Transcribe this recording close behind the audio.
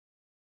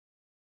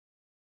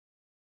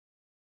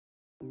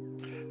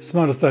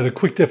Smartest data,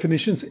 quick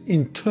definitions,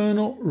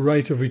 internal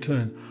rate of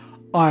return,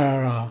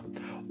 IRR.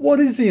 What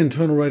is the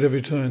internal rate of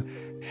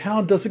return?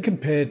 How does it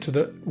compare to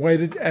the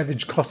weighted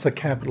average cost of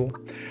capital?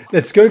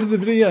 Let's go to the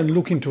video and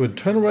look into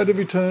internal rate of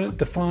return,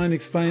 define,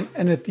 explain,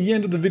 and at the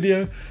end of the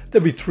video,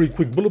 there'll be 3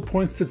 quick bullet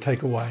points to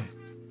take away.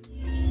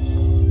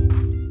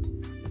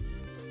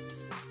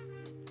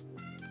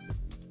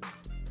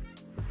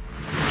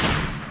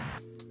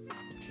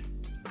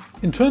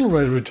 Internal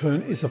rate of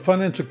return is a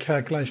financial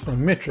calculation or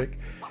metric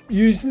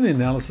used in the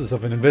analysis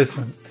of an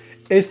investment,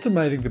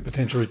 estimating the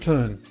potential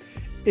return.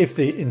 If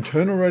the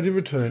internal rate of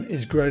return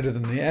is greater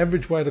than the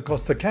average weighted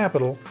cost of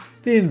capital,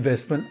 the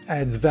investment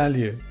adds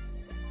value.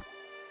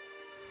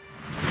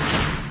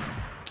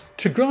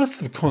 To grasp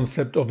the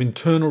concept of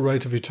internal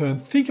rate of return,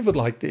 think of it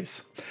like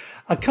this.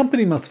 A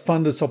company must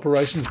fund its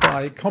operations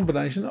by a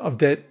combination of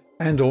debt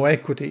and/or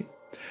equity.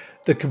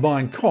 The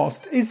combined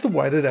cost is the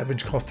weighted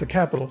average cost of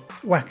capital,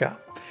 WACC.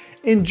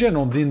 In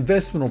general, the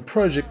investment or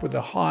project with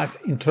the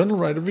highest internal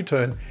rate of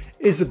return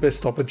is the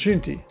best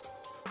opportunity.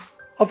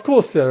 Of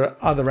course, there are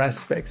other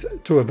aspects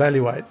to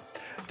evaluate.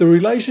 The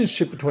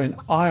relationship between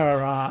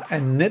IRR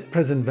and net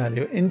present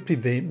value,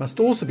 NPV,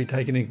 must also be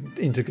taken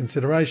into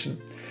consideration.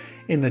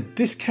 In the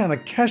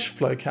discounted cash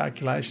flow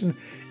calculation,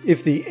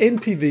 if the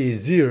NPV is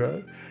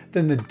 0,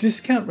 then the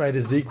discount rate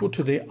is equal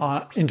to the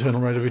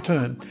internal rate of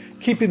return.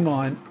 Keep in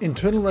mind,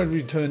 internal rate of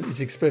return is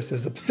expressed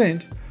as a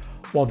percent,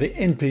 while the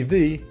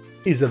NPV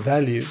is a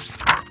value.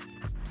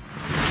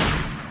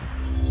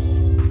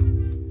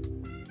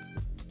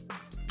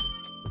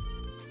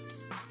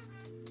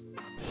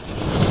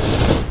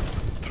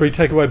 Three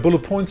takeaway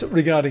bullet points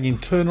regarding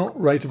internal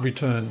rate of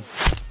return.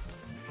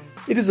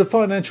 It is a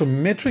financial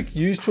metric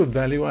used to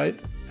evaluate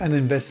an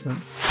investment.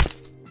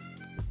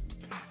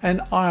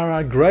 An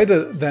IRR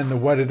greater than the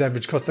weighted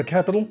average cost of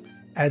capital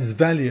adds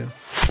value.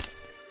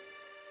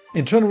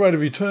 Internal rate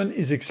of return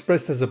is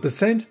expressed as a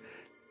percent,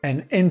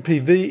 and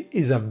NPV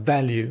is a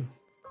value.